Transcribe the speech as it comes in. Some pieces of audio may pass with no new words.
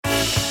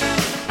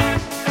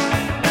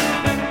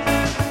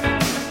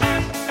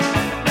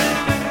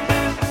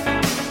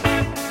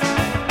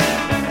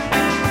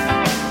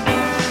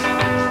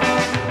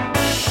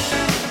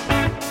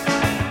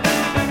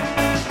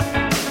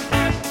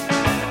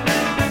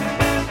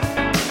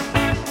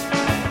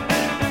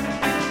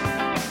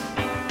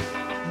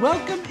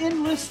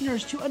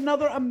listeners, to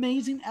another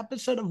amazing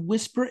episode of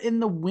Whisper in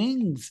the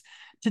Wings.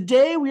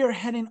 Today, we are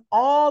heading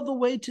all the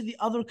way to the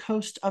other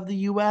coast of the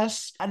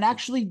US and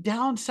actually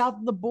down south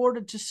of the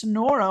border to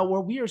Sonora,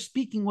 where we are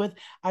speaking with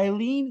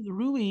Eileen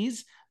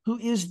Ruiz, who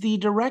is the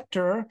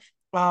director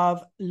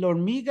of La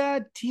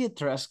Hormiga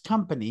Teatres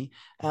Company.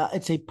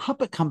 It's a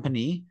puppet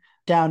company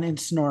down in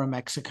Sonora,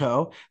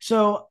 Mexico.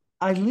 So,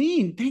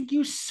 Eileen, thank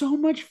you so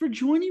much for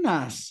joining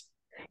us.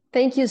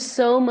 Thank you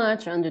so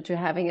much, Andrew, for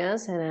having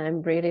us. And I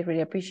really,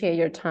 really appreciate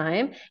your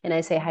time. And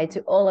I say hi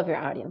to all of your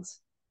audience.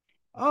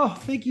 Oh,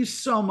 thank you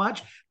so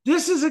much.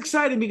 This is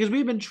exciting because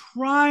we've been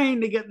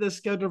trying to get this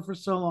scheduled for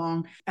so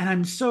long. And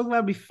I'm so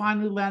glad we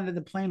finally landed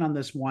the plane on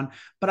this one.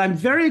 But I'm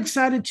very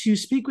excited to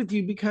speak with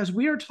you because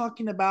we are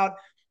talking about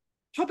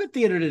puppet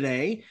theater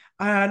today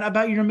and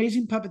about your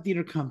amazing puppet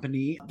theater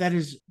company that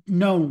is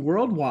known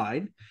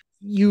worldwide.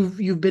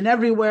 You've been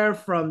everywhere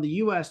from the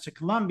US to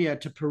Colombia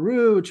to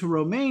Peru to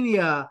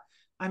Romania.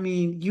 I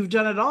mean, you've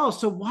done it all.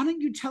 So why don't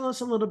you tell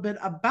us a little bit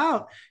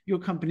about your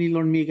company,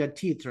 La Hormiga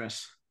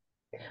Teatres?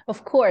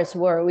 Of course,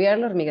 we are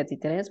La Hormiga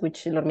Títeres,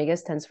 which La Hormiga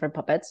stands for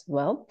puppets.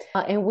 Well,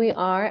 and we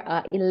are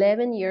an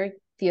 11-year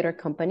theater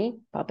company,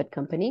 puppet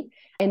company.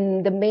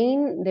 And the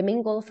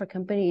main goal for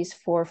company is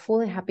for full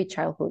and happy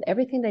childhood.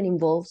 Everything that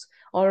involves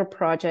our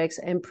projects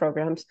and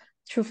programs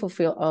to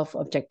fulfill of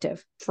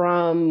objective,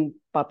 from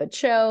puppet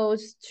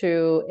shows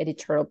to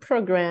editorial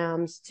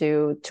programs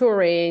to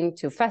touring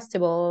to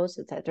festivals,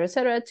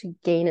 etc., to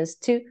gain us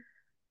to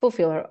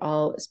fulfill our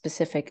all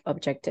specific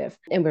objective.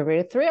 And we're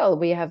really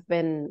thrilled. We have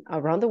been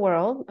around the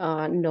world,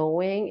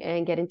 knowing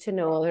and getting to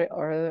know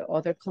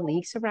other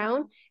colleagues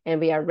around,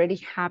 and we are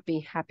really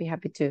happy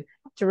to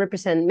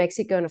represent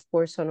Mexico and of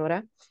course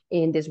Sonora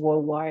in this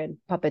worldwide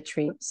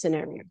puppetry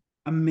scenario.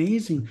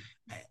 Amazing.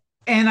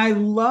 And I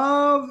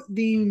love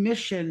the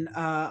mission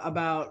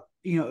about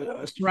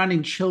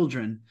surrounding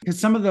children, because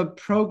some of the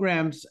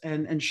programs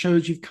and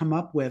shows you've come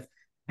up with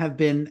have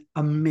been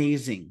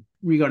amazing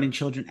regarding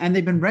children, and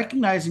they've been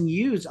recognizing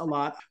you a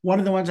lot. One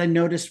of the ones I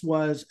noticed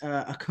was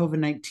a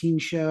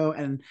COVID-19 show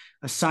and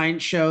a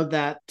science show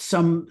that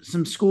some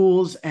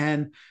schools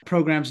and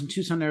programs in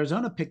Tucson,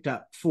 Arizona picked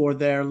up for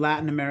their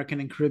Latin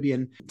American and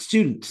Caribbean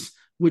students,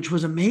 which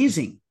was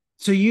amazing.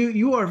 So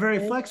you are very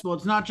flexible.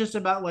 It's not just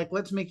about like,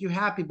 let's make you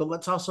happy, but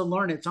let's also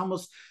learn. It's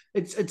almost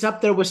it's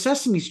up there with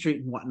Sesame Street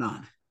and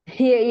whatnot.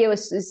 Yeah,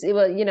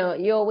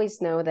 you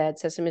always know that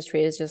Sesame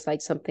Street is just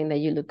like something that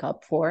you look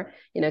up for,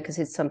 because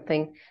it's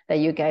something that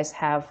you guys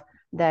have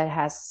that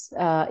has,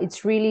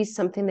 it's really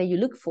something that you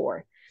look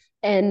for.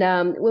 And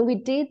when we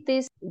did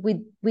this,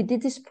 we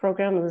did this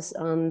program, this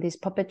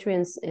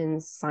puppetry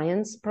and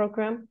science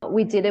program.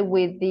 We did it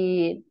with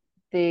the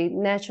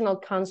National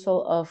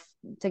Council of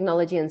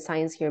Technology and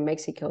Science here in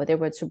Mexico. They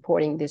were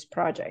supporting this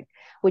project,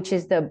 which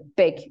is the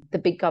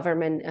big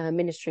government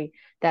ministry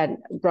that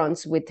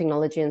runs with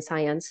technology and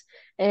science.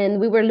 And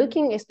we were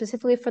looking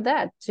specifically for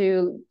that,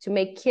 to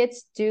make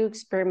kids do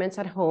experiments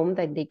at home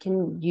that they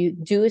can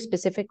do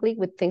specifically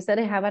with things that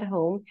they have at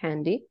home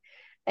handy.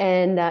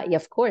 And yeah,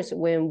 of course,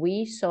 when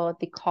we saw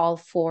the call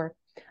for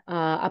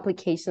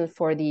applications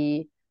for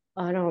the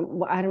I don't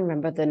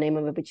remember the name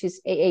of it, which is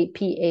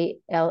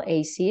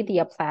AAPALAC, the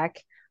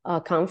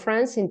APLAC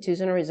conference in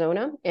Tucson,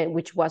 Arizona, and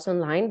which was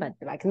online, but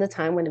back in the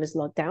time when it was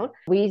locked down,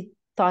 we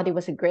thought it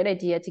was a great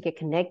idea to get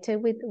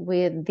connected with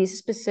this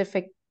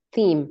specific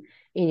theme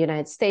in the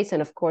United States,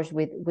 and of course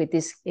with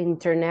this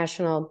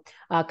international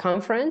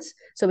conference,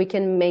 so we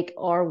can make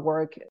our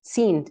work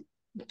seen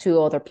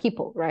to other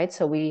people, right?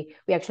 So we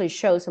actually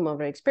show some of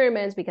our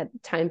experiments. We got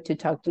time to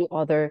talk to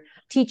other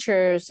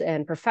teachers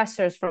and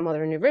professors from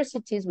other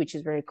universities, which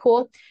is very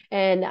cool.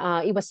 And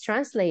it was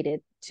translated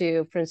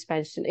from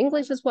Spanish to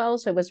English as well.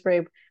 So it was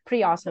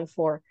pretty awesome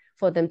for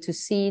them to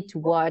see, to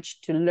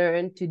watch, to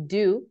learn, to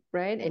do,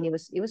 right? And it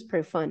was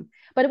pretty fun.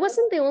 But it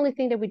wasn't the only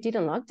thing that we did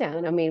in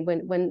lockdown. I mean,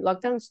 when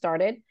lockdown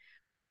started,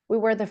 we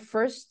were the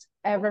first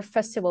ever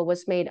festival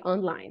was made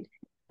online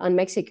on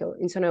Mexico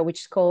in Sonora, which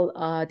is called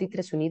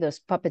Títeres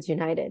Unidos, Puppets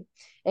United.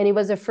 And it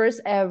was the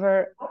first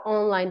ever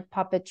online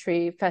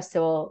puppetry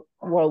festival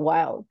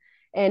worldwide.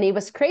 And it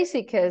was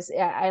crazy because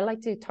I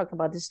like to talk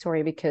about this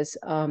story because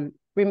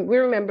we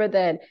remember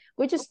that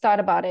we just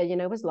thought about it,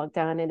 it was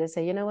lockdown, and they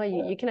say, you know what,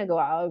 you cannot go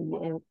out,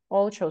 and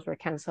all shows were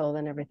canceled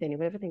and everything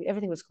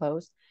was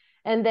closed.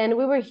 And then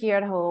we were here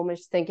at home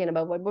just thinking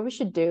about what we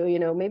should do,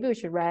 maybe we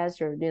should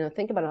rest or,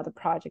 think about other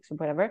projects or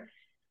whatever.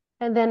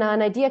 And then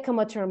an idea came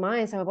up to our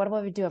minds. What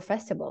about we do a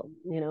festival?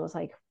 It's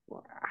like,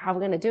 how are we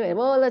going to do it?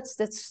 Well, let's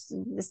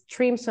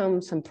stream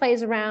some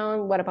plays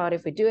around. What about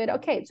if we do it?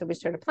 Okay, so we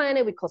started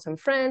planning. We called some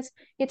friends,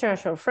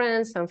 international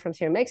friends, some from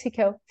here in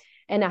Mexico.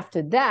 And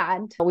after that,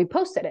 we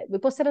posted it. We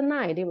posted at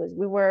night.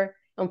 We were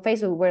on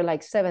Facebook. We were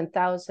like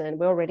 7,000.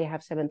 We already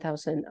have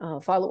 7,000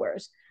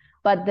 followers.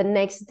 But the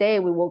next day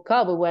we woke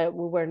up, we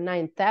were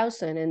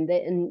 9,000, and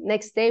the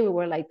next day we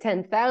were like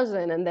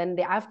 10,000, and then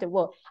at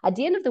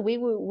the end of the week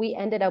we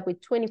ended up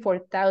with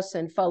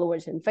 24,000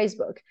 followers in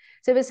Facebook.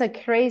 So it was a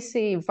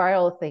crazy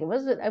viral thing.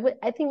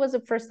 I think it was the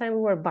first time we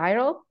were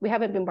viral. We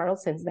haven't been viral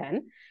since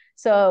then.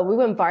 So we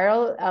went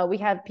viral. We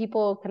had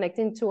people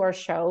connecting to our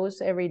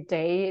shows every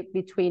day,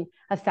 between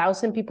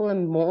 1,000 people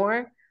and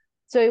more.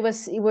 So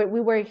we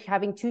were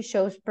having 2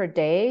 shows per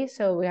day.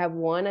 So we have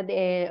one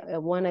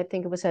at one, I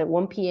think it was at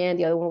 1 p.m.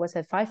 The other one was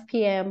at 5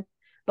 p.m.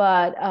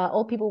 But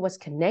all people was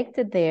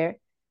connected there,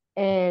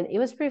 and it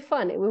was pretty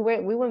fun. We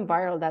went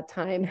viral that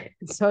time,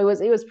 so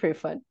it was pretty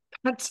fun.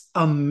 That's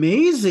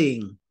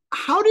amazing.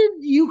 How did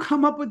you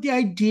come up with the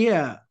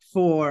idea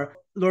for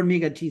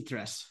L'Hormiga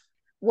Titres?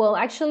 Well,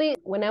 actually,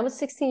 when I was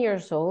 16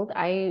 years old,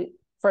 I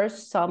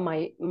first saw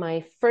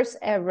my first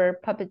ever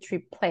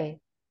puppetry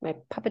play, my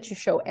puppetry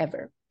show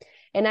ever.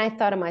 And I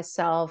thought to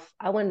myself,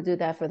 I want to do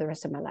that for the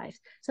rest of my life.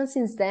 So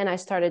since then, I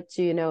started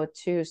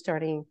to,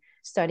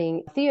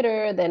 studying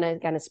theater. Then I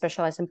kind of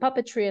specialized in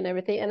puppetry and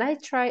everything. And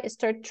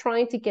start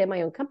trying to get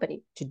my own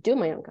company, to do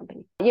my own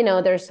company.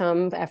 There's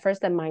some efforts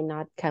that might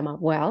not come up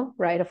well,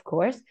 right? Of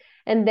course.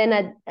 And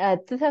then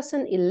at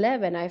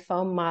 2011, I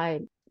found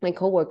my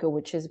coworker,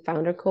 which is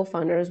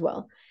co-founder as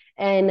well.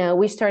 And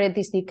we started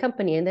this new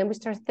company. And then we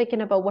started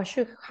thinking about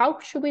how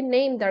should we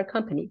name our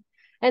company?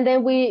 And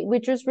then we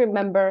just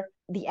remember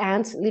the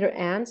little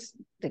ants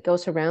that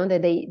goes around,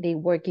 that they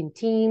work in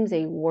teams,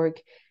 they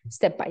work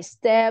step by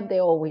step, they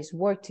always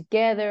work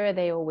together,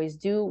 they always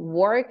do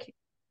work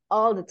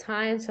all the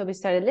time. So we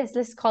started,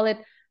 let's call it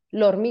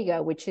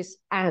L'Hormiga, which is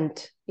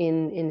ant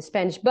in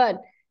Spanish. But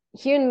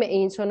here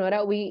in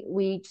Sonora,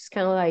 we just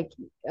kind of like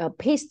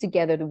paste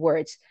together the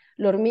words.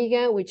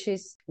 L'Hormiga, which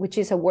is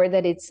a word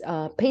that it's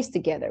paste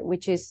together,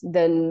 which is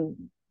the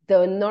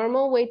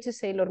normal way to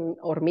say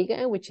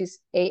hormiga, which is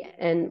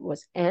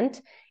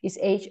ant, is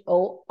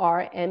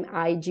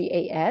HORMIGAS,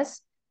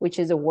 which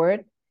is a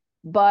word,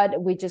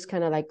 but we just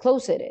kind of like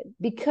closed it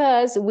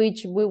because we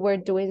were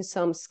doing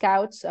some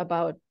scouts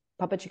about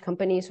puppetry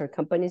companies or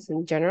companies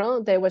in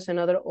general. There was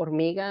another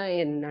hormiga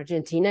in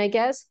Argentina, I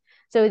guess.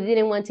 So we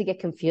didn't want to get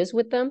confused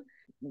with them.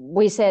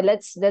 We said,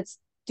 let's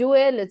do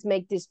it. Let's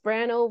make this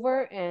brand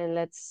over and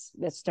let's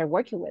start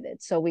working with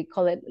it. So we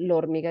call it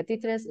L'Hormiga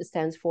Titres. It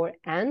stands for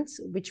ants,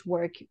 which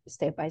work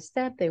step by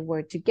step. They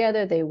work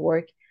together. They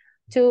work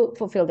to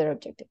fulfill their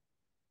objective.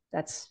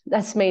 That's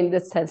main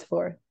that stands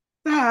for.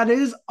 That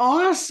is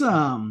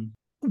awesome.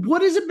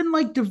 What has it been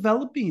like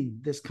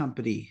developing this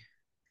company?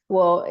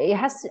 Well, it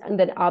has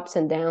the ups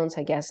and downs,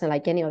 I guess, and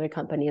like any other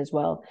company as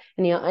well,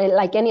 and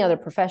like any other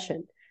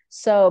profession.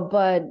 So,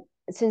 but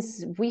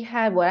since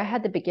I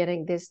had the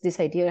beginning, this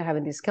idea of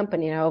having this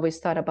company, and I always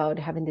thought about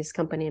having this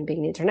company and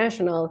being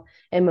international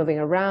and moving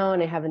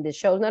around and having these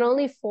shows, not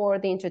only for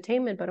the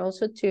entertainment, but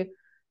also to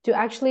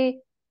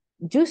actually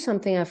do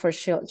something for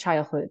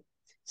childhood.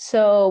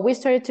 So we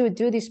started to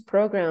do these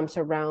programs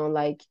around,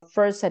 like,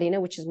 first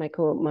Sarina, which is my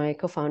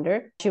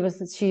co-founder. She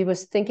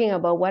was thinking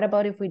about, what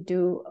about if we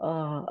do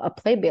a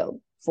playbill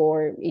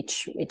for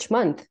each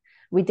month?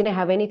 We didn't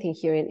have anything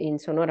here in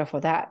Sonora for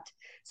that.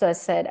 So I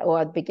said, at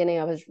the beginning,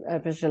 I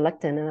was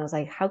reluctant, and I was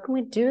like, how can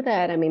we do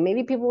that? I mean,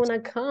 maybe people want to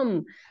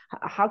come.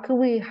 How can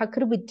we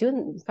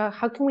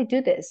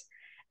do this?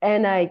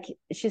 And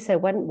she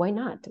said, why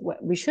not?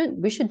 We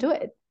should do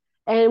it.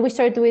 And we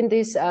started doing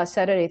these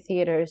Saturday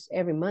theaters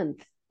every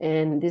month.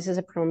 And this is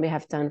a program we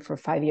have done for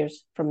 5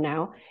 years from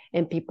now.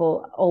 And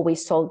people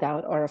always sold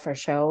out all of our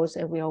shows.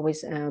 And we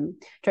always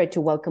try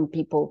to welcome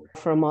people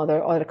from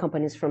other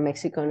companies from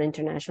Mexico and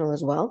international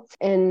as well.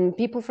 And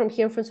people from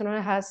here, from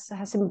Sonora,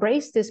 has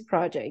embraced this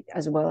project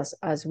as well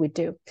as we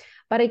do.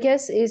 But I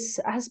guess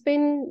has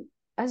been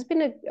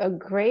a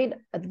great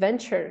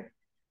adventure.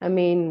 I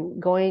mean,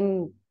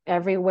 going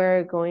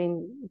everywhere,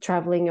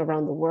 traveling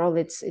around the world,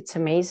 it's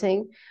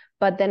amazing.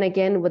 But then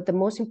again, what the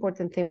most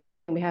important thing,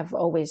 we have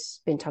always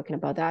been talking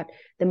about that,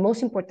 the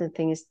most important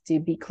thing is to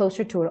be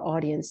closer to our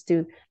audience,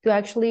 to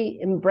actually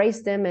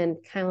embrace them, and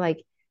kind of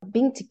like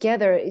being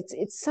together.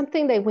 It's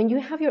something that when you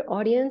have your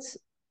audience,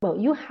 well,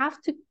 you have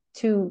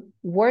to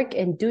work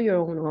and do your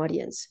own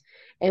audience.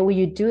 And when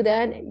you do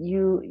that,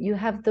 you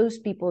have those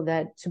people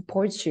that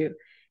support you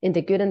in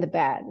the good and the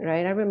bad,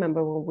 right? I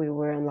remember when we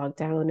were in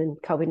lockdown and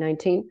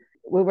COVID-19,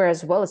 we were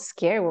as well as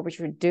scared what we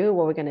should do,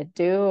 what we're going to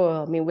do.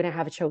 I mean, we didn't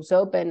have shows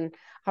open,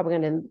 how we're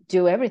going to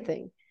do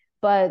everything.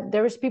 But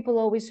there was people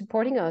always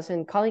supporting us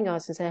and calling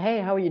us and saying,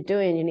 hey, how are you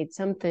doing? You need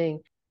something.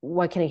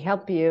 What can I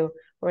help you?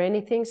 Or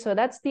anything. So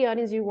that's the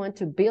audience you want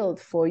to build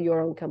for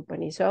your own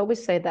company. So I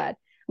always say that.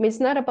 I mean, it's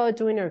not about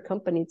doing your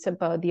company. It's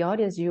about the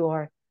audience you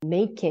are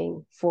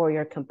making for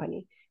your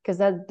company. Because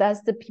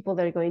that's the people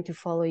that are going to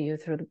follow you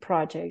through the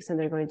projects, and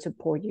they're going to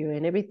support you.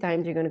 And every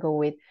time you're going to go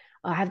with,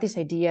 I have this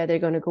idea, they're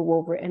going to go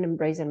over and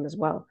embrace them as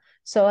well.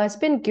 So it's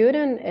been good,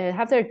 and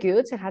have their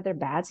goods and have their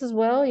bads as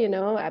well.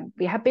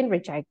 We have been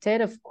rejected,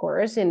 of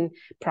course, in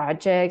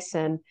projects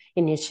and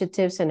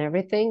initiatives and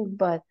everything.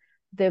 But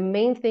the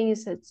main thing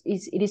is it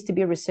is to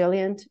be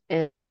resilient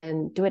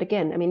and do it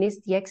again. I mean,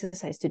 it's the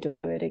exercise to do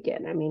it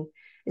again. I mean,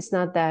 it's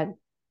not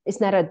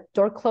a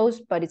door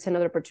closed, but it's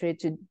another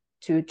opportunity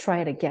to try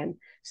it again.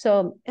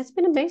 So it's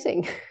been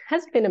amazing.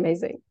 Has been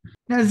amazing.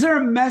 Now, is there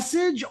a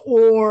message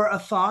or a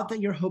thought that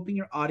you're hoping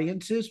your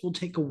audiences will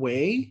take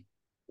away?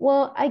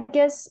 Well, I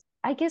guess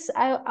I guess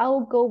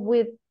I'll go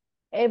with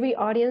every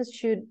audience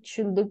should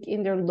look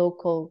in their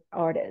local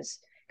artists,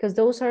 because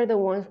those are the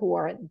ones who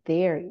are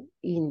there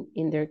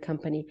in their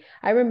company.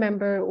 I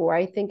remember, or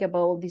I think about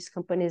all these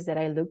companies that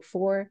I look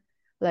for,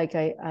 like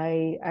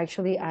I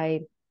actually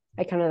I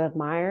kind of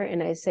admire,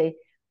 and I say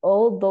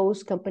all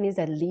those companies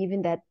that live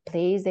in that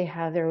place, they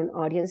have their own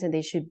audience, and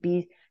they should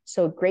be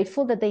so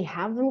grateful that they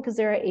have them, because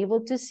they're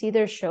able to see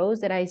their shows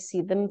that I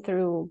see them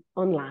through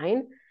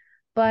online.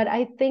 But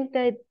I think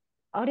that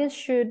audience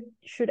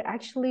should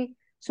actually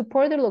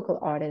support the local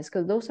artists,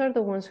 because those are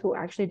the ones who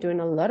are actually doing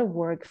a lot of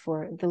work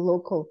for the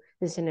local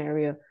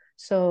scenario.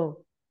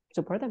 So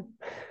support them.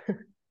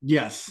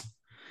 Yes.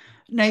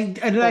 Now,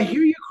 did I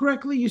hear you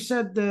correctly? You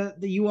said that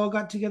you all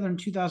got together in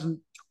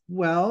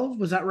 2012.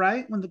 Was that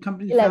right? When the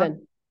company found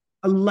 11.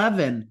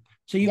 11.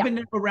 So you've Yeah.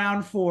 been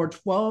around for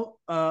 12,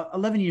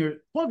 11 years,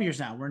 12 years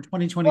now. We're in Oh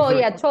 2023.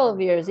 yeah,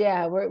 12 years.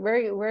 Yeah,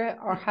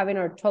 we're having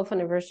our 12th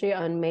anniversary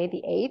on May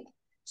the 8th.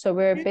 So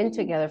we've been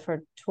together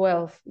for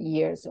 12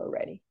 years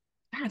already.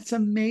 That's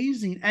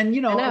amazing. And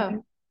I I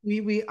know.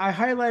 mean, I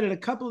highlighted a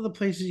couple of the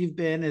places you've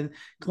been in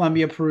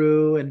Colombia,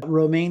 Peru, and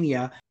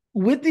Romania.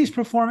 With these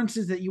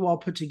performances that you all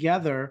put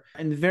together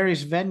in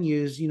various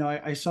venues,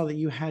 I saw that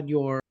you had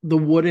the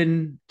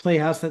wooden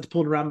playhouse that's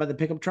pulled around by the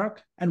pickup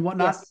truck and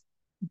whatnot. Yes.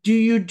 Do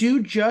you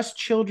do just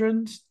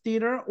children's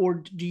theater,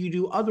 or do you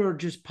do other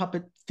just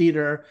puppet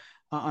theater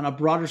on a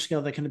broader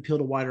scale that can appeal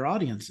to wider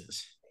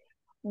audiences?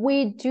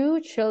 We do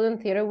children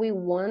theater. We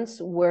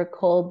once were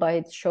called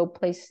by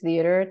Showplace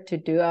Theater to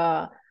do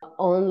a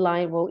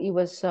online, well, it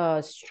was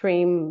a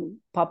stream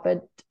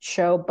puppet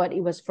show, but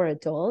it was for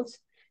adults.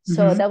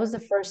 So Mm-hmm. that was the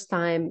first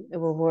time we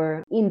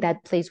were in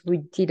that place. We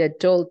did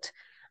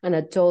an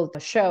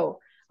adult show.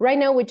 Right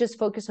now, we just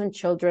focus on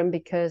children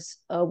because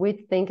we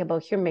think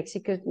about here in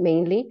Mexico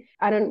mainly.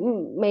 I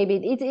don't, maybe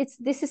it's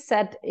this is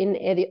set in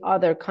any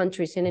other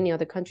countries, in any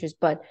other countries,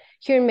 but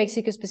here in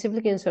Mexico,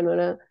 specifically in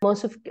Sonora,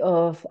 most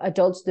of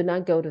adults do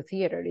not go to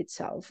theater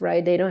itself,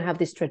 right? They don't have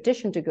this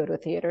tradition to go to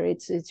theater.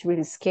 It's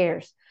really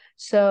scarce.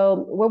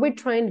 So what we're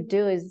trying to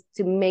do is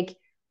to make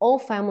all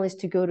families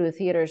to go to the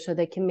theater, so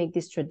they can make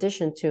this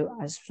tradition to,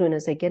 as soon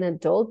as they get an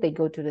adult, they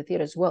go to the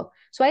theater as well.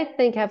 So I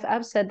think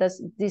I've said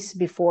this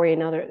before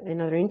in other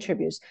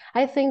interviews.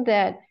 I think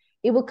that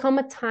it will come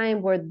a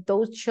time where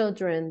those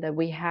children that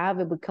we have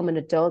will become an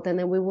adult, and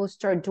then we will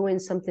start doing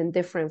something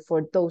different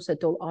for those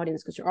adult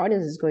audience, because your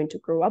audience is going to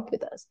grow up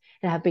with us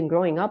and have been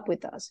growing up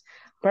with us.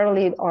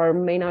 Probably our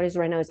main audience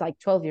right now is like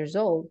 12 years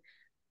old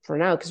for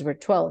now, because we're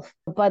 12.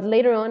 But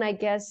later on, I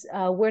guess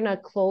we're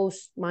not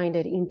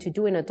close-minded into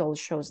doing adult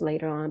shows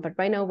later on. But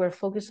right now, we're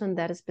focused on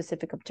that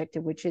specific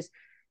objective, which is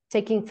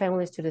taking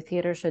families to the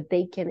theater so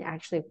they can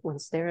actually,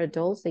 once they're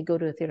adults, they go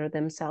to the theater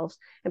themselves.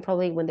 And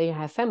probably when they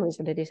have families,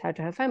 or they decide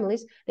to have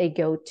families, they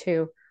go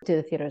to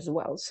the theater as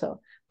well.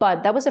 So,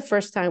 but that was the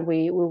first time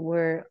we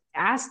were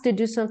asked to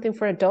do something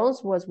for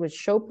adults, was with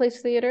Showplace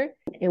Theater.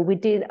 And we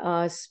did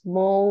a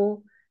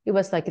small, it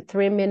was like a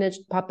 3-minute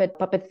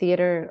puppet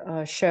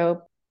theater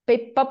show,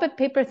 puppet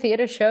paper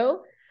theater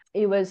show.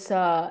 It was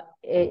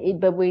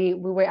but we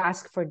were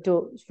asked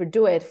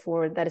do it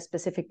for that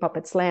specific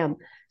puppet slam.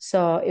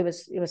 So it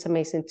was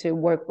amazing to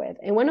work with.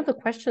 And one of the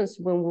questions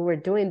when we were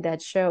doing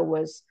that show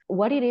was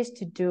what it is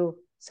to do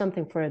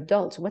something for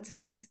adults. What's the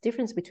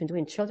difference between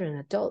doing children and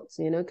adults?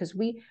 Because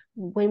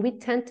when we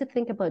tend to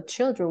think about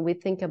children, we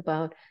think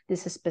about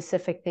this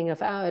specific thing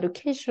of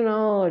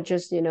educational, or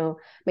just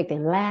make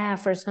them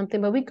laugh or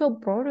something. But we go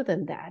broader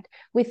than that.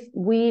 We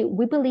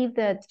believe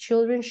that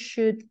children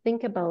should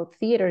think about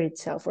theater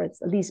itself, or at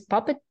least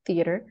puppet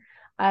theater,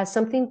 as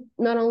something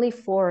not only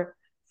for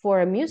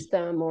amuse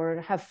them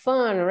or have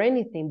fun or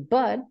anything,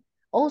 but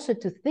also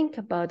to think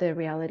about their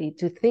reality,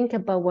 to think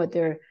about what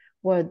they're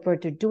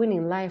doing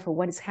in life, or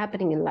what is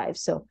happening in life.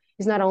 So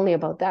it's not only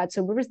about that.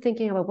 So we were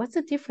thinking about what's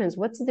the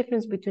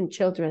difference between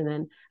children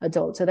and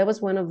adults. So that was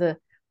one of the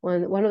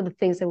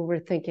things that we were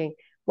thinking,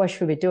 what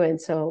should we be doing?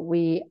 So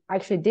we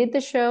actually did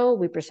the show.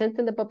 We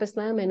presented the Puppet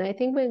Slam, and I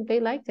think they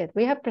liked it.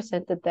 We have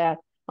presented that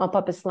on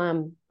Puppet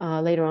Slam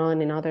later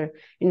on in other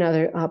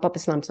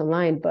Puppet Slams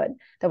online, but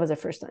that was the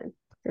first time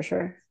for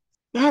sure.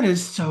 That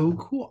is so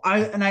cool.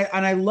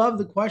 I love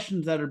the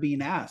questions that are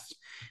being asked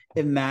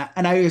in that.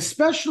 And I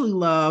especially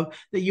love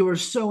that you are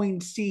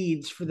sowing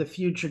seeds for the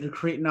future to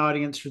create an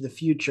audience for the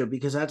future,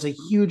 because that's a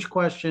huge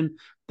question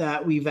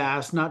that we've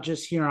asked, not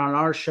just here on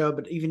our show,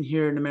 but even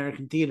here in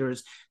American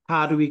theaters.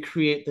 How do we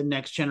create the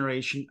next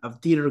generation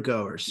of theater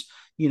goers,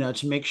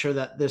 to make sure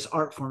that this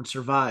art form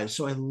survives?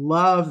 So I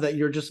love that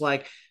you're just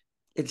like,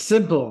 it's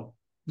simple.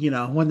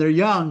 When they're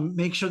young,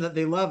 make sure that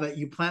they love it.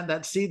 You plant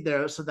that seed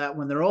there so that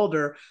when they're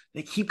older,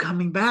 they keep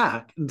coming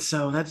back. And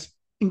so that's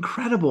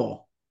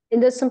incredible.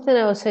 And that's something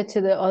I would say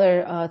to the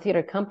other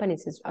theater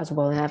companies as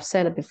well, and I've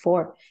said it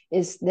before,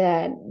 is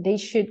that they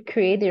should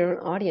create their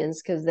own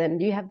audience, because then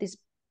you have this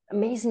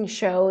amazing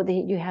show, that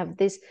you have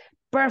this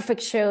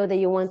perfect show that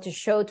you want to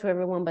show to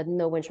everyone, but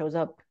no one shows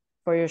up.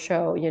 for your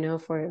show,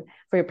 for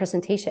your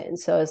presentation.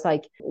 So it's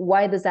like,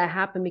 why does that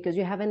happen? Because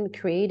you haven't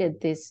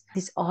created this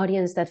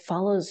audience that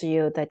follows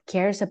you, that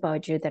cares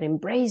about you, that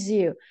embrace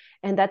you.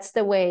 And that's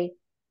the way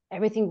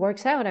everything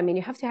works out. I mean,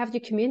 you have to have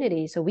your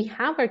community. So we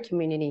have our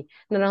community.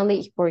 Not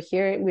only we're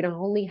here, we don't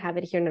only have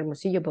it here in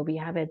Hermosillo, but we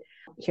have it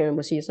here in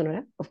Hermosillo,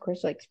 Sonora, of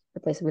course, like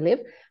the place we live,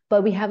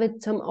 but we have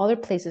it some other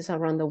places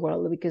around the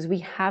world, because we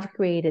have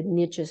created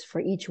niches for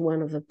each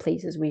one of the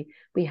places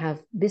we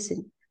have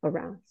visited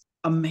around.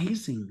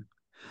 Amazing.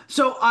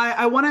 So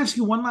I want to ask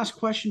you one last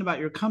question about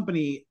your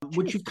company, Sure.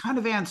 which you've kind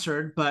of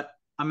answered, but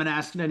I'm going to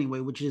ask it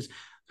anyway, which is,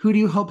 who do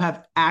you hope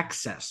have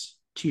access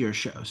to your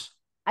shows?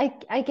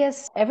 I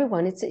guess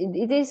everyone.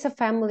 It is a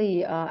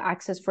family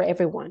access for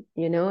everyone,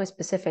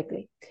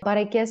 specifically. But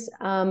I guess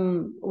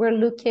we're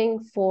looking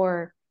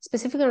for,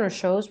 specifically on our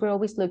shows, we're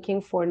always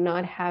looking for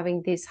not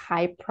having these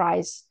high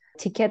price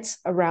tickets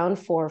around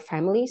for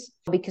families,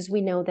 because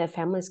we know that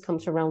families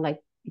comes around like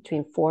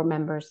between 4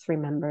 members, 3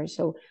 members.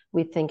 So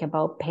we think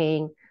about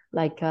paying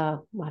like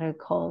what do I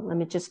call? Let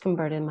me just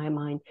convert in my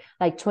mind,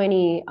 like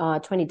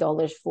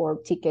 $20 for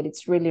a ticket.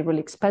 It's really,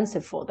 really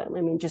expensive for them.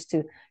 I mean, just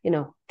to,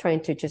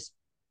 trying to just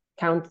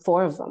count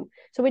 4 of them.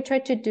 So we try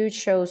to do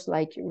shows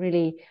like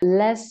really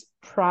less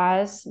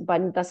price,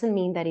 but it doesn't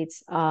mean that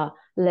it's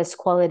less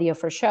quality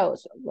of our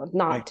shows. Well,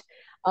 not.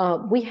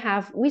 Right.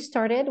 We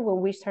started,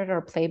 when we started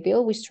our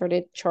playbill, we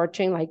started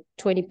charging like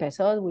 20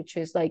 pesos, which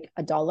is like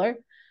 $1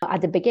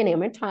 at the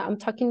beginning. I'm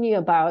talking to you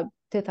about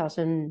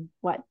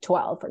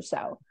 2012 or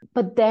so.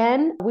 But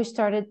then we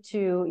started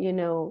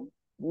to,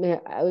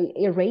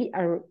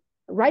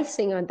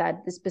 rising on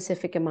that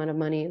specific amount of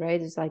money,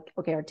 right? It's like,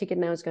 okay, our ticket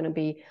now is going to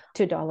be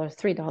 $2,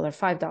 $3,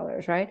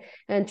 $5, right?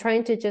 And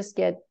trying to just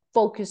get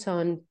focus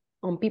on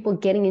people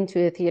getting into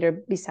the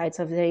theater, besides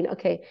of saying,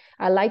 okay,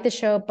 I like the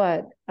show,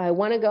 but I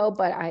want to go,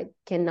 but I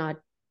cannot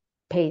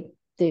pay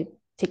the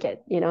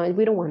ticket, and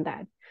we don't want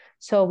that.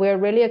 So we're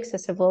really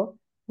accessible.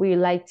 We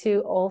like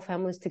all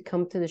families to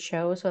come to the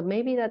show. So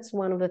maybe that's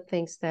one of the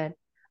things that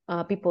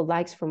people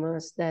likes from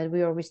us, that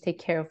we always take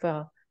care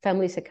of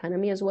family's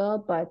economy as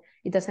well, but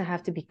it doesn't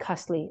have to be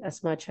costly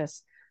as much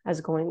as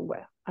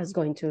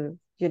going to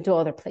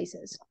other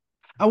places.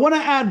 I want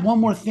to add one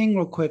more thing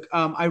real quick.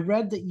 I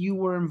read that you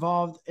were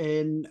involved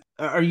in,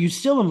 are you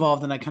still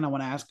involved? And I kind of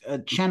want to ask,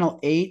 Channel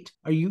 8.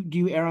 Do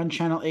you air on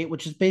Channel 8,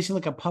 which is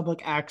basically like a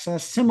public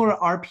access, similar to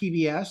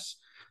RPBS,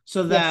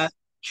 so that yes,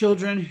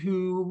 children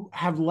who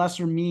have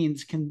lesser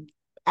means can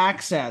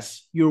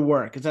access your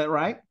work. Is that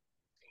right?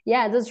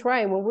 Yeah, that's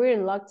right. When we're in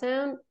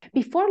lockdown,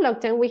 before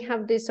lockdown, we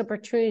have this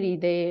opportunity.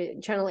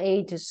 The Channel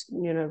 8 just,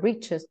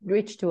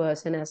 reach to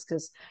us and ask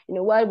us,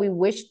 what, we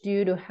wished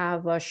you to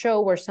have a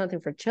show or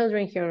something for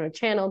children here on our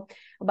channel.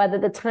 But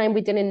at the time,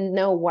 we didn't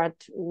know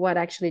what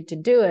actually to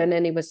do. And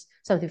then it was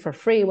something for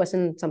free. It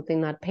wasn't something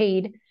not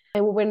paid.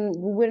 And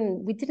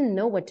we didn't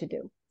know what to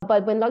do.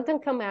 But when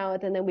lockdown came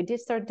out, and then we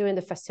did start doing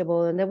the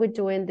festival, and then we're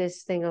doing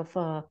this thing of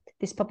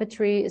these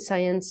puppetry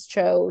science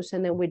shows.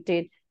 And then we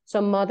did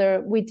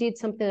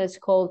something that's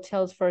called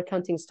Tales for a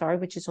Counting Star,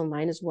 which is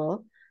online as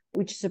well,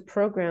 which is a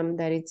program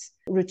that it's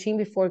routine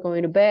before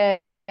going to bed.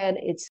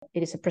 It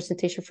is a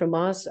presentation from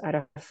us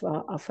out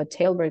of a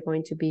tale we're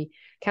going to be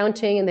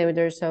counting, and then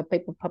there's a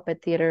paper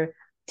puppet theater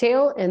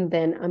tale, and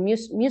then a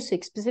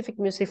specific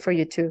music for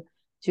you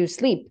to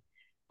sleep.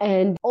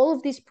 And all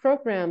of these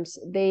programs,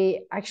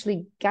 they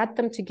actually got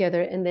them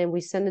together, and then we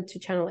send it to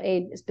Channel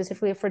 8,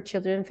 specifically for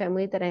children and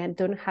family that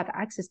don't have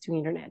access to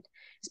internet,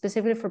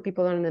 specifically for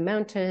people on the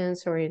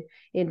mountains or in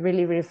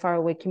really, really far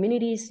away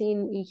communities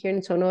here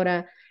in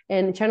Sonora.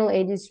 And Channel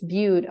 8 is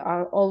viewed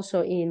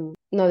also in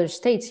other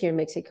states here in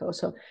Mexico.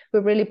 So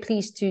we're really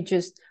pleased to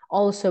just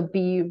also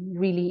be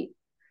really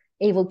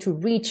able to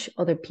reach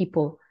other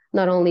people,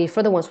 not only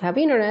for the ones who have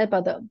internet,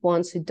 but the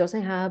ones who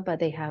doesn't have, but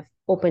they have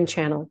open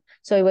channel.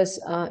 So it was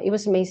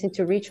amazing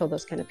to reach all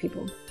those kind of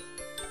people.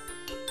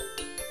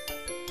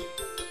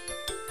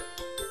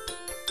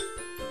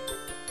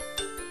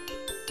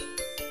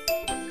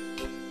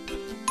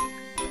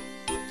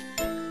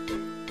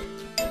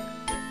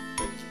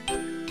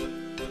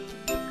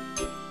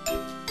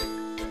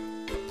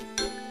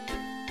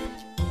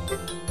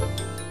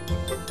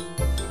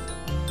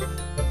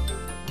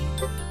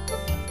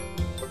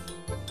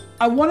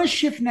 I want to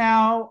shift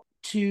now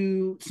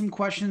to some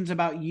questions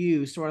about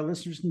you so our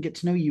listeners can get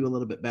to know you a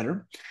little bit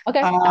better. Okay.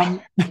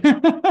 And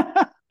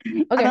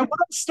I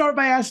want to start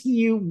by asking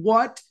you,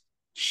 what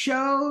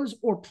shows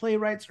or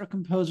playwrights or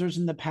composers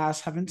in the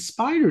past have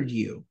inspired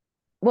you?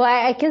 Well,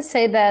 I can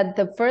say that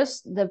the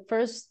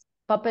first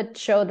puppet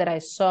show that I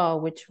saw,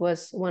 which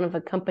was one of the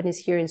companies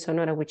here in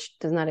Sonora, which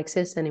does not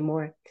exist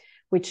anymore,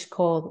 which is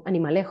called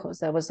Animalejos.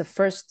 That was the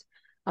first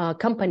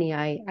company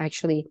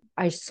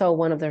I saw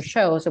one of their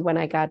shows when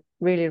I got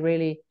really,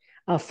 really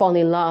fall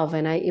in love.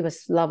 And it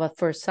was love at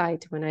first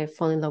sight when I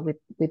fall in love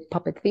with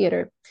puppet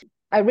theater.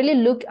 I really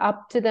looked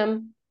up to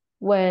them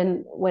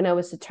when I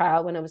was a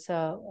child, when I was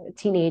a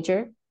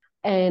teenager.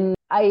 And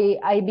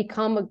I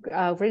become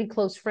a really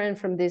close friend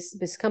from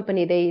this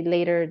company. They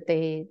later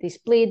they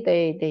split.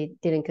 They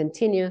didn't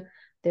continue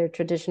their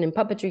tradition in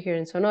puppetry here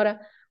in Sonora,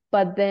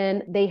 but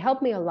then they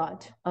helped me a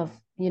lot of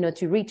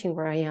to reaching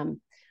where I am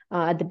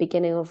at the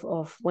beginning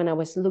of when I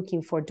was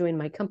looking for doing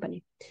my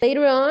company.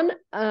 Later on,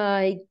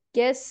 I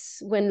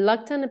guess when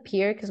lockdown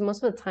appeared, because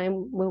most of the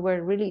time we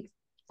were really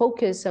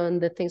focused on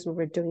the things we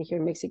were doing here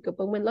in Mexico,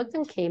 but when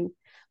lockdown came,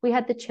 we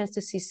had the chance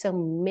to see so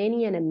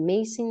many and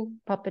amazing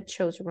puppet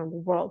shows around the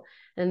world,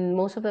 and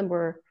most of them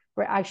were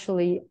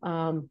actually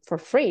for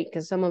free,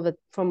 because some of it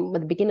from the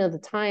beginning of the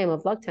time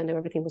of lockdown,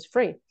 everything was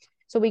free.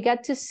 So we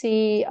got to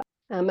see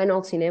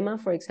Manual Cinema,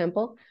 for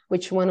example,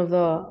 which one of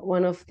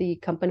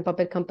the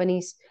puppet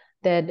companies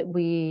that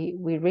we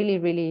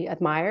really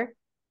admire.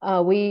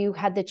 We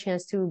had the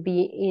chance to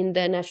be in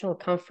the national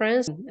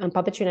conference, on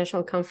Puppetry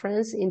National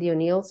Conference in the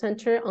O'Neill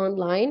Center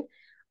online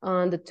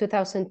on the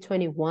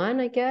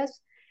 2021, I guess.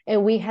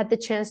 And we had the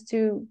chance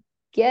to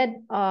get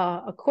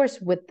a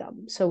course with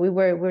them. So we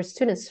were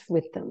students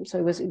with them. So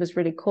it was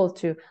really cool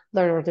to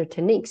learn all their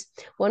techniques.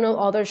 One of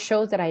other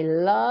shows that I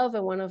love,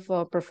 and one of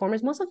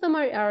performers, most of them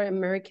are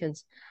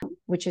Americans,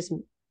 which is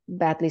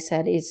badly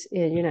said, is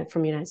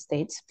from United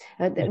States.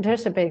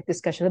 There's a big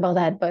discussion about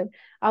that, but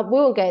we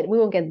won't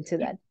get into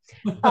that.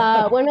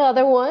 One of the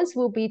other ones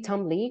will be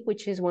Tom Lee,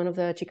 which is one of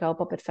the Chicago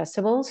Puppet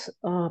Festivals,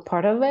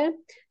 part of it.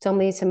 Tom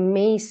Lee is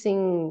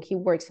amazing. He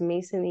works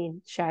amazingly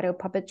in shadow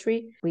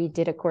puppetry. We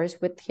did a course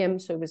with him,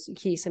 so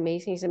he's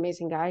amazing. He's an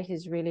amazing guy.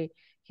 He's really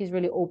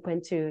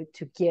open to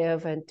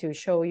give and to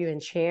show you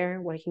and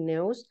share what he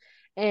knows.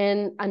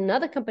 And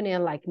another company I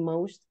like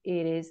most,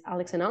 it is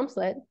Alex and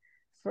Omslett,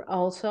 for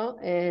also,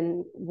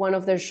 and one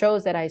of their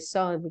shows that I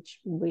saw, which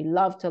we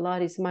loved a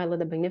lot, is Milo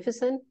the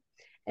Magnificent.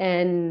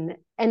 And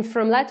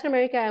from Latin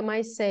America, I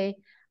might say,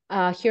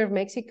 here in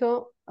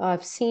Mexico,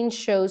 I've seen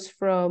shows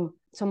from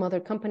some other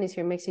companies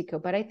here in Mexico,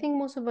 but I think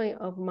most of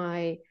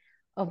my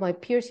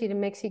peers here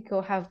in Mexico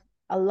have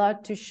a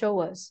lot to show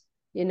us,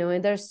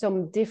 and there's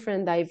some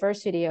different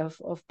diversity of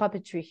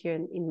puppetry here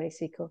in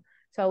Mexico.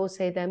 So I will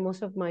say that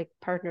most of my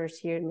partners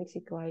here in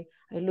Mexico, I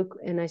look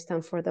and I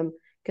stand for them,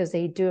 because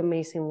they do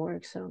amazing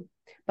work. So,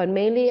 but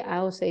mainly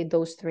I will say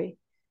those three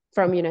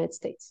from United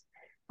States,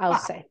 I'll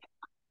say.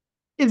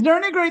 Is there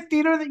any great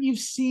theater that you've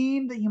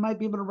seen that you might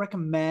be able to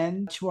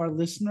recommend to our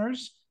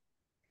listeners?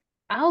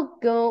 I'll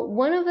go.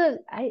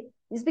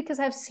 It's because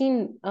I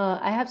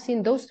have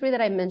seen those three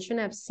that I mentioned.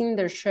 I've seen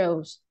their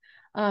shows.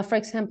 For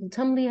example,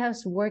 Tom Lee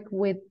has worked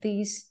with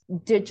these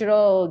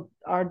digital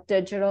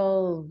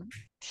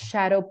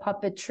shadow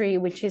puppetry,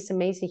 which is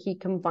amazing. He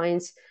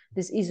combines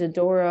this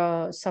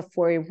Isadora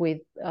software with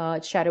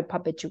shadow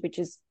puppetry, which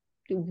is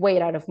way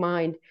out of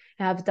mind.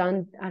 I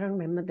don't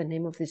remember the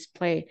name of this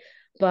play,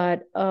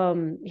 but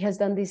he has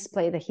done this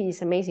play that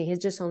he's amazing. He's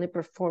just only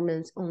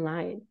performance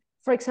online.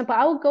 For example,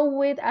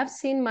 I've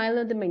seen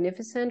Milo the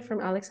Magnificent from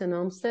Alex and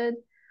Olmsted.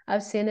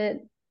 I've seen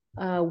it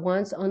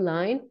once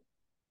online,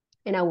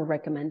 and I will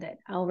recommend it.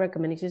 I'll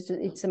recommend it.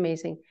 It's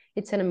amazing.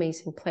 It's an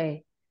amazing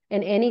play.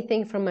 And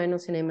anything from Manual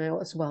Cinema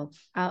as well,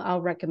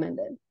 I'll recommend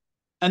it.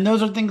 And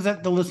those are things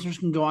that the listeners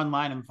can go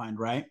online and find,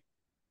 right?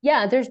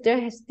 Yeah,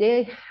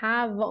 they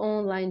have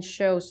online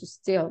shows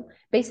still.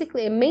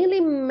 Basically,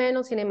 mainly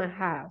Manual Cinema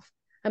have.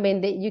 I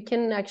mean, you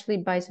can actually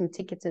buy some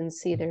tickets and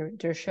see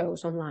their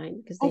shows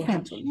online, because they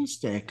have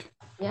fantastic.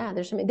 Yeah,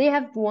 they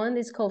have one.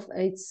 It's called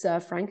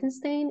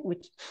Frankenstein,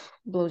 which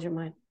blows your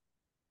mind.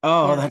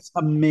 Oh, yeah. That's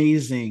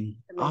amazing.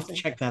 I'll have to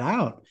check that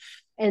out.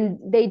 And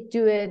they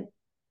do it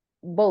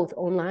both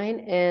online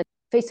and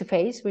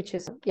face-to-face, which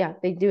is,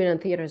 they do it in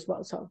theater as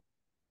well. So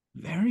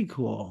very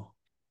cool.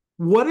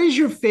 What is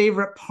your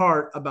favorite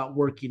part about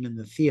working in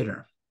the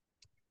theater?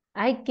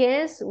 I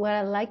guess what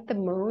I like the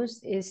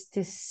most is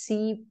to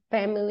see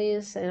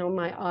families and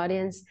my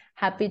audience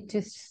happy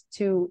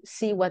to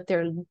see what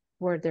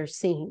they're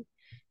seeing,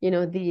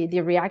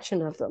 the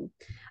reaction of them.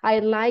 I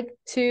like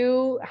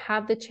to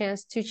have the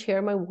chance to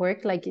share my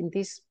work, like in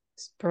this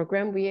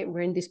program,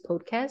 we're in this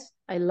podcast.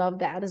 I love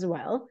that as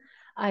well.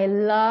 I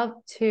love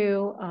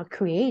to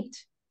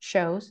create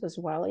shows as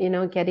well,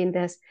 getting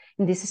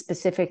in this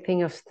specific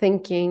thing of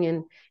thinking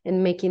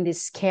and making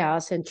this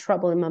chaos and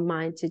trouble in my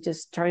mind to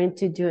just trying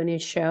to do a new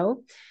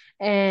show.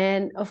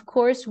 And of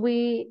course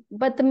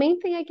but the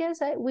main thing, I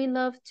guess, I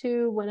love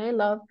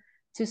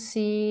to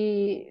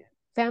see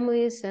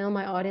families and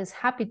my audience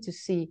happy to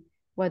see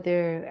what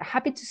they're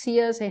happy to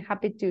see us, and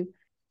happy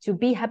to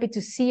be happy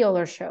to see all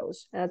our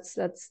shows. That's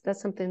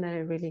something that I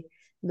really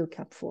look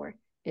up for.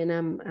 And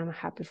I'm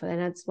happy for that.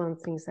 And that's one of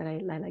the things that I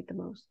like the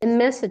most. And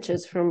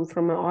messages from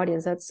my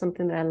audience, that's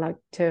something that I like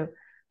too.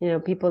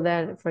 People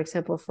that, for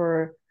example,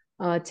 for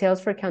Tales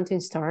for Counting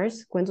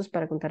Stars, Cuentos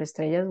para Contar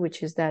Estrellas,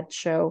 which is that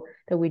show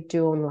that we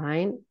do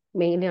online,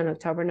 mainly on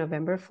October,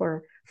 November,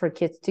 for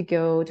kids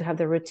to have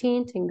their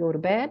routine and go to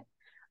bed.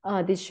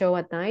 This show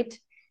at night,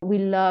 We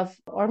love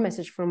our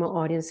message from our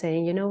audience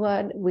saying, you know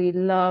what, we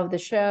love the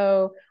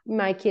show.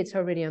 My kids are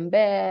already in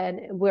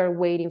bed. We're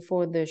waiting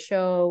for the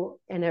show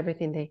and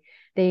everything.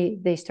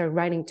 They start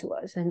writing to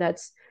us, and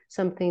that's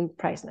something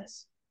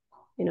priceless,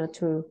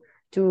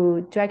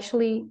 to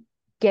actually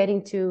get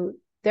into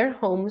their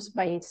homes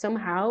by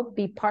somehow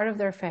be part of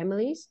their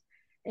families,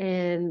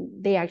 and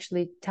they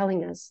actually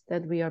telling us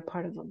that we are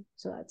part of them.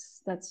 So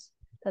that's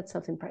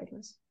something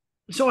priceless.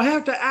 So I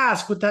have to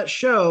ask, with that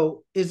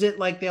show, is it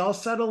like they all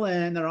settle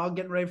in, they're all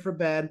getting ready for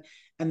bed,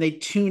 and they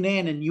tune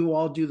in and you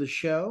all do the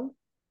show?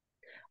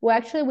 Well,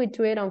 actually, we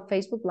do it on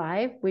Facebook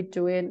Live. We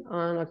do it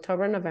on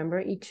October,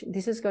 November.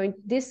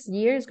 This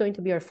year is going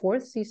to be our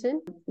 4th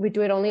season. We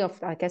do it only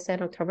like I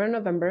said, October,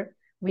 November.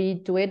 We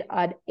do it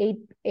at 8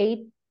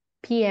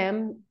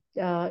 p.m.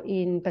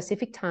 In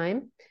Pacific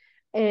time,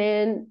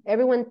 and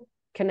everyone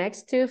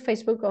connects to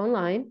Facebook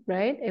online,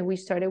 right? And we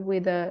started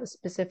with a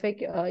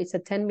specific. It's a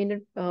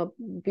 10-minute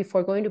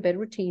before going to bed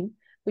routine,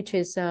 which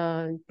is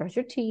brush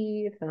your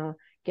teeth,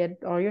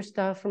 get all your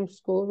stuff from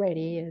school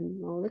ready,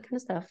 and all that kind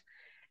of stuff,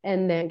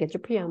 and then get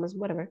your pajamas,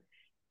 whatever.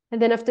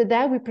 And then after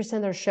that, we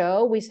present our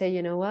show. We say,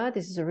 you know what,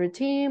 this is a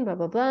routine, blah,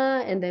 blah,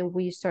 blah. And then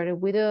we started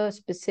with a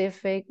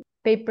specific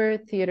paper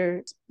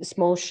theater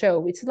small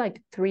show. It's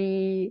like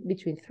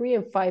between 3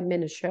 and 5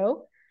 minute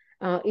show.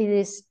 It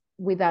is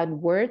without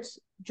words,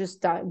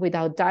 just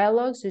without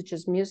dialogues. It's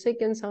just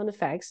music and sound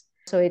effects.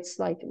 So it's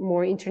like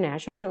more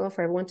international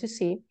for everyone to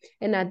see.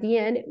 And at the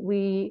end,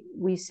 we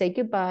say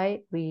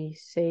goodbye. We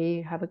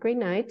say, have a great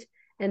night.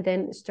 And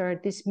then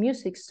this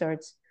music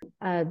starts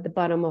at the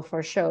bottom of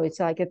our show. It's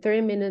like a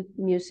 30-minute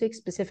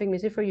specific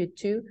music for you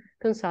to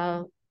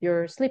console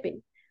your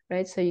sleeping,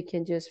 right? So you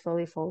can just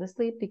fully fall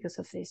asleep because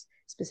of this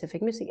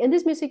specific music. And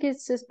this music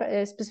is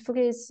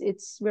specifically,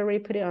 we already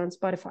put it on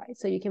Spotify.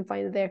 So you can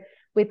find it there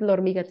with La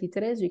Hormiga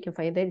Títeres. You can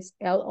find it there. It's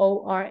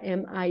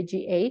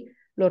LORMIGA,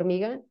 La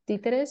Hormiga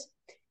Títeres.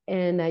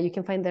 And you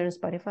can find it there on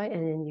Spotify,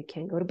 and then you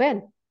can go to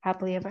bed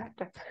happily ever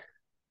after.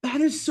 That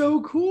is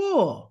so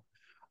cool.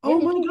 Yeah, Oh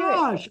my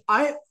gosh.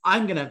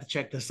 I'm gonna have to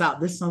check this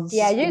out. This sounds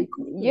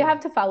cool. You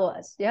have to follow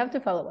us.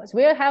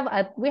 We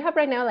have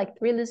right now like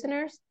 3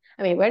 listeners.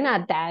 I mean, we're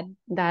not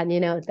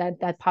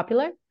that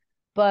popular,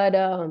 but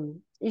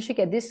you should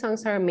get these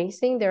songs are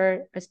amazing.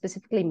 They're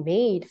specifically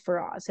made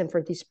for us and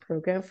for this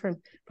program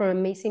from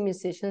amazing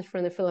musicians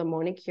from the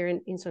Philharmonic here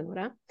in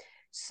Sonora.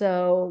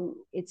 So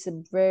it's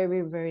a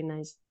very, very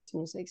nice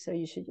music. So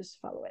you should just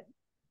follow it.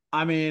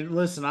 I mean,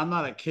 listen, I'm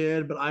not a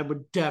kid, but I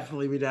would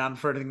definitely be down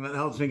for anything that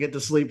helps me get to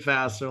sleep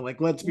faster.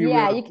 Like, let's be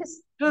real. You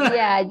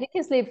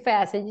can sleep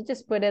fast, and you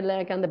just put it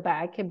like on the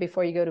back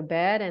before you go to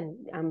bed, and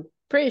I'm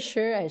pretty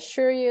sure, I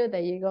assure you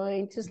that you're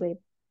going to sleep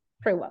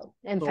pretty well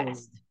and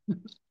fast.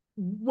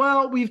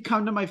 Well, we've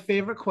come to my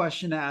favorite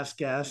question to ask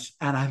guests,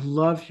 and I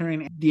love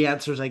hearing the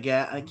answers I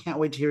get. I can't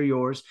wait to hear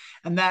yours.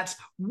 And that's,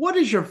 what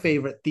is your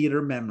favorite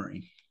theater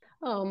memory?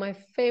 Oh, my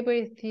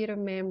favorite theater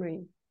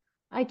memory.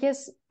 I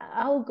guess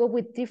I'll go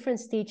with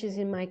different stages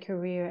in my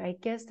career. I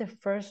guess the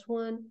first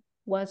one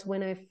was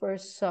when I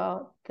first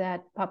saw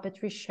that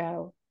puppetry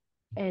show,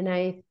 and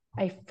I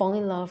fall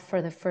in love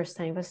for the first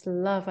time. It was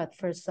love at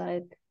first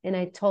sight. And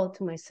I told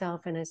to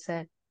myself, and I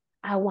said,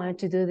 I want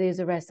to do this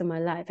the rest of my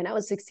life. And I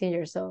was 16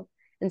 years old.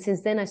 And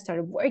since then, I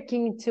started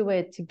working to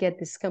it to get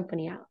this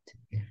company out.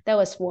 That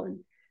was one.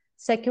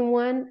 Second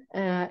one,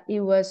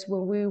 it was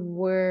when we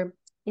were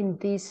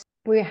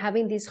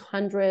having this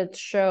 100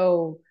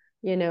 show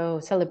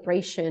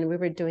celebration. We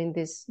were doing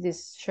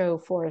this show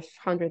for the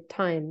 100th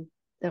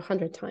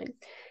time.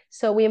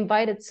 So we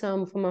invited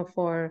some from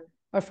our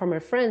former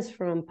friends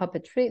from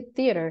Puppet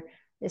Theater,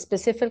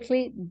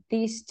 specifically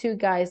these 2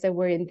 guys that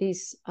were in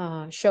this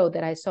show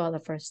that I saw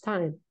the first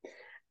time.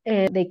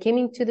 And they came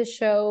into the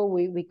show.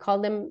 We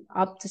called them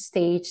up to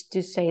stage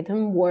to say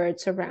them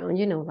words around,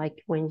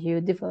 like when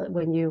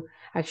you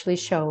actually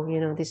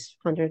show, this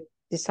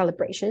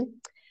celebration.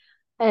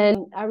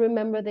 And I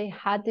remember they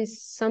had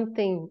this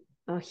something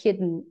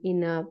hidden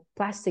in a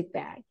plastic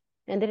bag,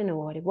 and they didn't know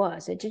what it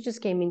was. It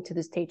just came into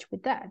the stage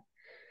with that.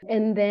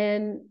 And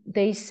then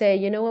they say,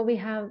 you know what, we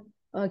have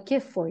a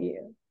gift for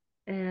you.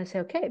 And I say,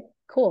 okay,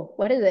 cool.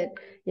 What is it?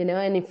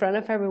 And in front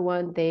of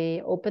everyone,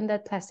 they opened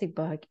that plastic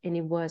bag, and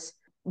it was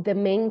the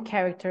main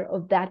character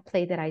of that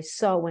play that I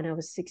saw when I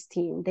was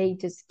 16. They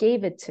just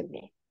gave it to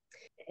me.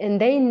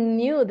 And they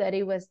knew that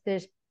it was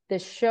the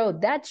show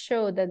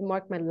that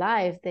marked my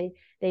life.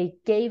 They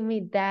gave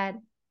me that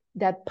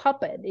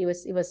puppet. It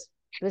was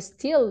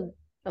still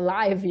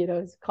alive,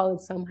 call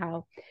it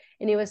somehow.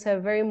 And it was a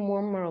very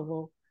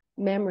memorable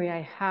memory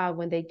I have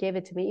when they gave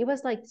it to me. It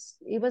was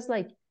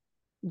like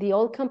the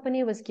old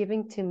company was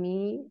giving to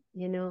me,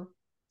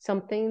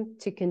 something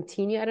to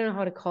continue. I don't know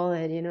how to call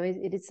it.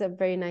 It's a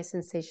very nice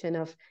sensation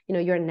of,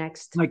 you're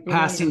next. Like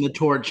passing the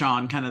torch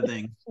on kind of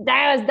thing.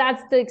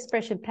 That's the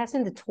expression,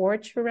 passing the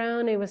torch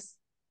around. It was,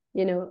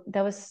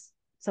 that was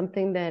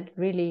something that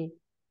really,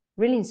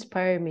 really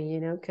inspired me,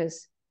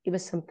 because it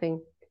was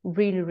something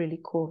really, really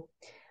cool.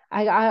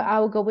 I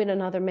will go with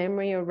another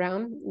memory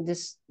around.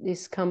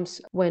 This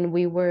comes when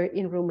we were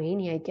in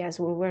Romania, I guess.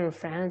 When we were in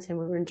France and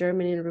we were in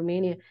Germany and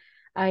Romania.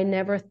 I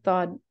never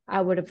thought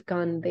I would have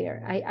gone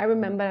there. I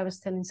remember I was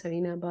telling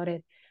Sarina about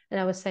it, and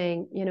I was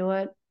saying, you know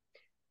what?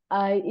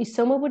 If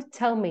someone would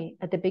tell me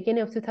at the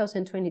beginning of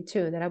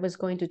 2022 that I was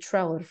going to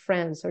travel to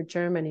France or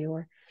Germany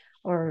or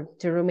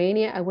to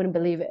Romania, I wouldn't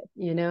believe it,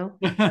 you know?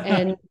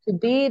 And to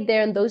be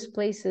there in those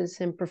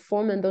places and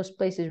perform in those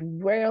places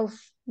where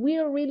we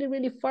are really,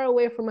 really far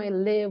away from I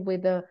live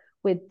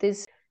with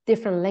this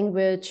different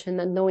language and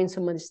not knowing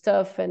so much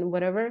stuff and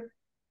whatever,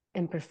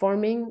 and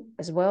performing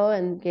as well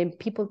and getting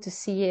people to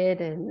see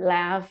it and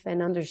laugh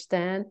and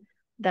understand,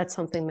 that's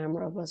something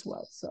memorable as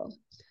well. So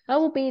that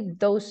will be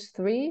those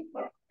three,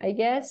 I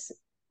guess.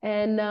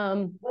 And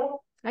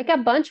I got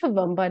a bunch of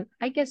them, but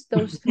I guess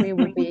those three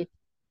would be,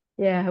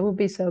 yeah, it would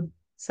be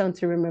something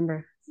to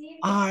remember.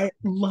 I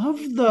love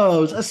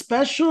those,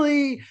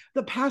 especially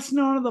the passing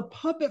on of the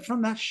puppet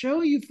from that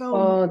show you filmed.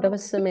 Oh, that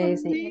was It's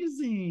amazing.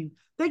 amazing.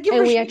 Thank you And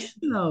for we sharing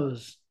actually,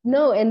 those.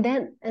 no, and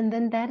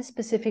then that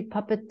specific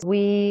puppet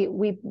we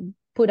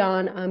put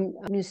on a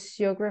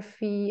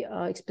museography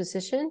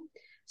exposition,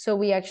 so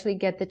we actually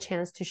get the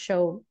chance to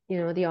show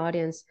the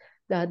audience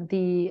that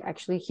the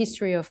actually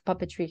history of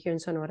puppetry here in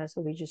Sonora.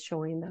 So we're just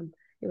showing them.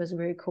 It was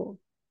very cool.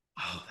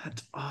 Oh,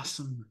 that's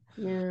awesome.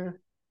 Yeah.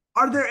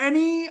 Are there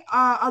any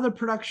other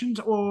productions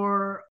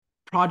or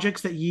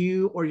projects that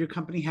you or your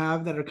company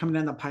have that are coming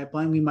down the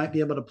pipeline we might be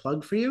able to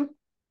plug for you?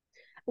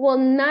 Well,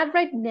 not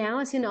right now,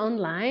 as in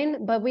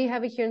online, but we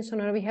have it here in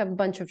Sonora. We have a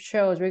bunch of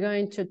shows. We're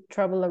going to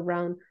travel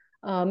around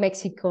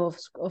Mexico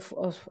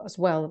as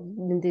well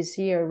in this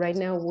year. Right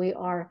now, we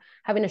are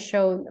having a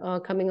show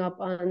coming up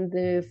on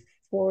the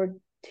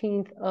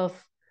 14th of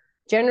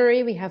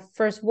January. We have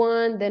first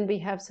one, then we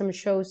have some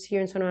shows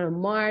here in Sonora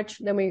in March.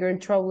 Then we're going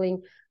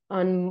traveling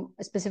on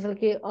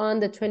specifically on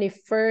the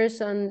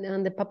 21st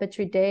on the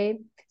Puppetry Day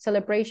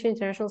celebration,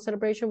 international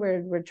celebration.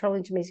 We're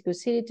traveling to Mexico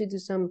City to do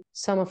some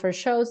of our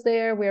shows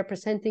there. We are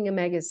presenting a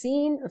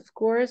magazine, of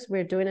course.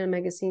 We're doing a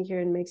magazine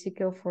here in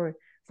Mexico for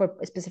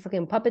specifically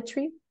on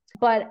puppetry.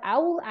 But I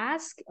will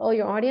ask all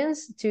your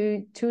audience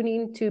to tune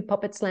in to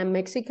Puppet Slam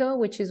Mexico,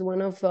 which is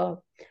one of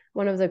the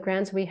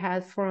grants we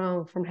had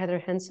from Heather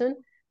Henson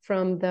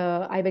from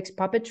the IBEX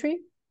Puppetry.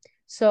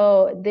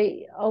 So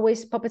they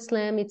always Puppet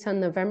Slam. It's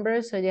on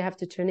November, so you have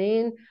to tune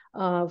in.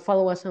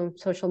 Follow us on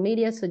social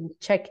media, so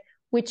check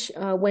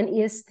when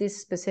is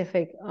this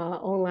specific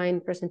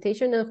online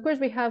presentation. And of course,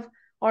 we have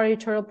our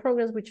editorial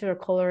programs, which are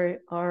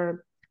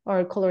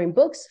coloring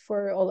books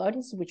for all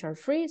audiences, which are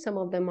free. Some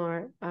of them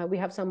are, we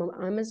have some on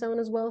Amazon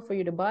as well for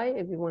you to buy.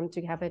 If you want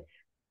to have it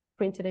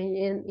printed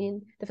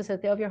in the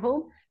facility of your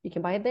home, you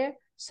can buy it there.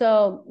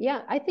 So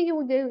yeah, I think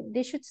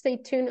they should stay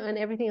tuned on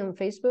everything on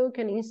Facebook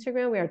and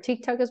Instagram. We are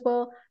TikTok as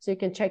well. So you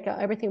can check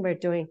out everything we're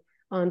doing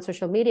on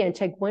social media and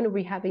check when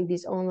we're having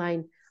these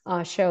online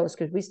shows,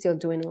 because we're still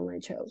doing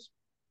online shows.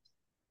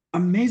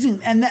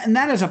 Amazing. And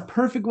that is a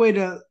perfect way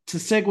to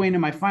segue into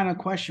my final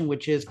question,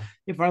 which is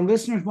if our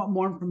listeners want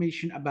more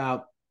information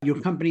about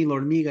your company, La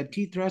Hormiga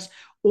Titras,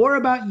 or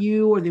about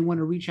you, or they want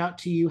to reach out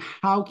to you,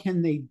 how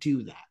can they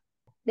do that?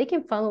 They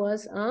can follow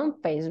us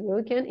on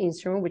Facebook and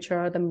Instagram, which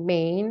are the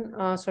main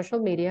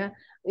social media.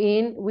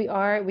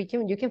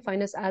 You can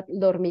find us at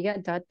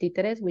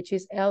lormiga.titeres, which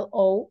is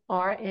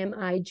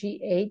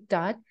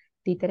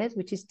LORMIGA.titeres,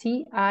 which is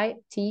TITERES,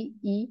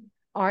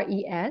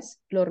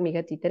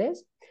 Lormiga Titeres.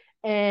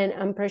 And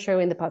I'm pretty sure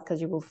in the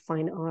podcast you will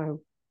find our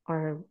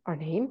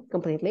name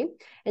completely.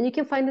 And you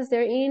can find us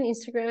there in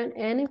Instagram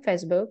and in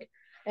Facebook.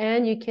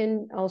 And you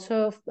can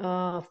also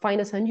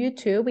find us on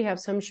YouTube. We have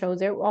some shows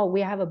there. Oh,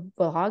 we have a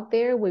blog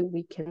there where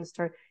we can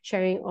start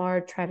sharing our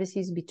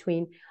travesties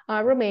between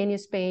Romania,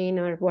 Spain,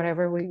 or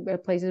whatever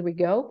places we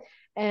go.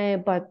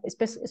 But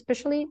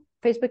especially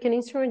Facebook and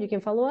Instagram, you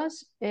can follow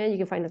us and you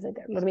can find us there.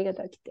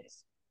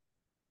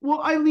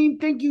 Well, Eileen,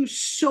 thank you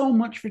so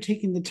much for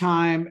taking the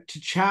time to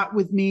chat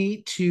with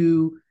me,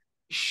 to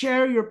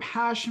share your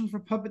passion for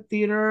puppet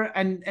theater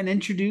and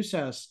introduce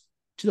us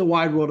to the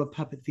wide world of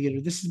puppet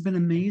theater. This has been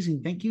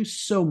amazing. Thank you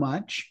so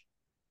much.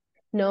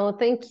 No,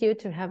 thank you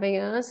to having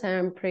us. I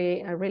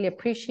really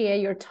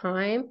appreciate your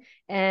time,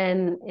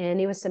 and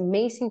it was an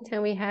amazing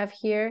time we have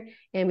here,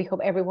 and we hope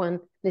everyone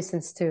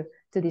listens to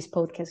this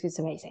podcast. It's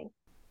amazing.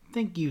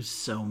 Thank you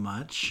so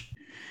much.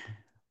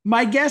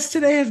 My guest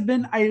today has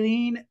been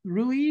Eileen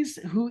Ruiz,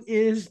 who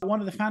is one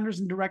of the founders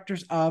and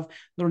directors of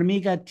La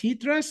Hormiga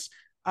Titras,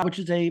 which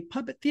is a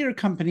puppet theater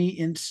company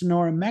in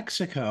Sonora,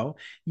 Mexico.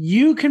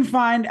 You can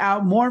find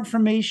out more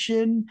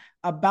information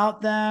about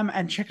them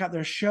and check out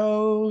their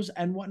shows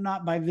and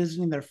whatnot by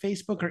visiting their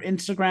Facebook or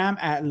Instagram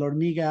at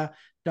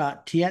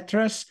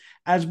lormiga.titras,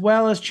 as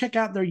well as check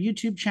out their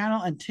YouTube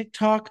channel and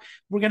TikTok.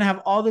 We're going to have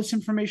all this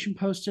information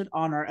posted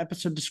on our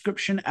episode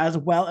description as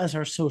well as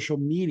our social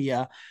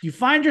media. If you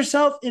find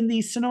yourself in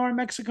the Sonora,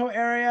 Mexico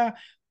area,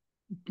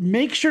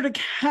 make sure to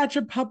catch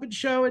a puppet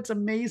show. It's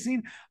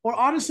amazing. Or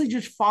honestly,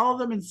 just follow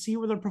them and see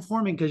where they're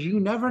performing, because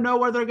you never know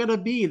where they're going to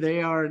be.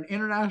 They are an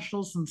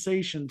international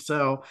sensation.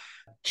 So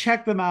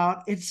check them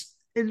out. It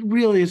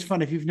really is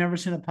fun. If you've never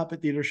seen a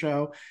puppet theater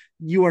show,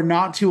 you are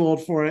not too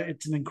old for it.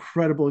 It's an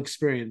incredible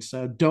experience.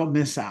 So don't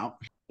miss out.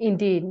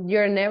 Indeed,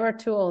 you're never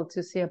too old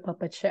to see a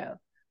puppet show.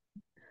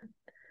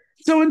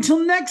 So until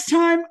next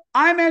time,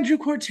 I'm Andrew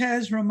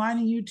Cortez,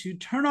 reminding you to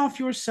turn off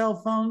your cell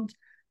phones,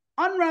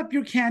 unwrap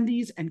your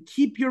candies, and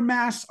keep your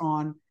masks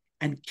on,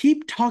 and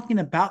keep talking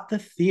about the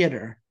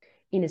theater.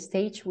 In a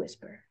Stage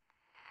Whisper.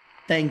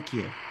 Thank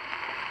you.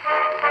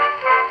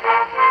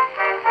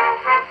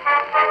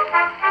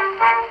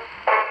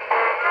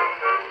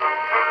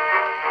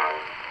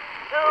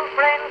 Two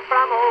friends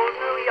from old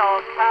New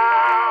York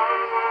town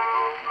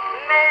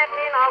met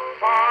in a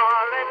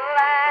foreign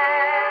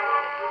land.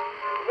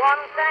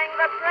 One sang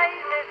the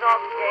praises of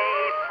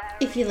gay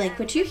Paris. If you like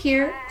what you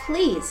hear,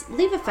 please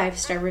leave a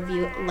 5-star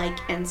review, like,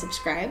 and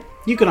subscribe.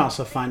 You can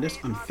also find us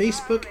on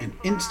Facebook and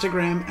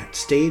Instagram at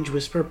Stage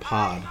Whisper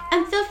Pod.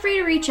 And feel free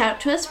to reach out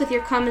to us with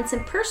your comments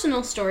and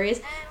personal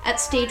stories at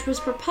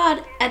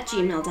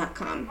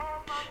stagewhisperpod@gmail.com.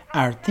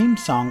 Our theme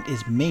song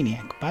is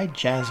Maniac by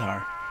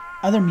Jazzar.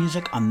 Other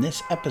music on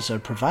this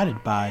episode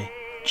provided by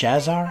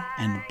Jazzar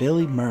and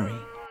Billy Murray.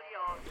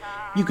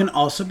 You can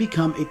also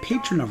become a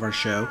patron of our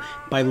show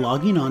by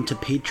logging on to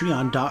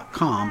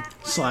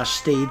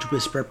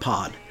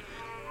patreon.com/stagewhisperpod.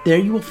 There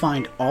you will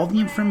find all the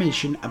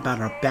information about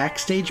our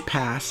backstage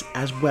pass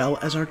as well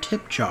as our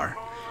tip jar.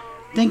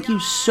 Thank you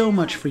so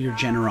much for your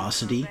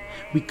generosity.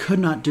 We could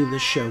not do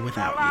this show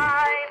without you.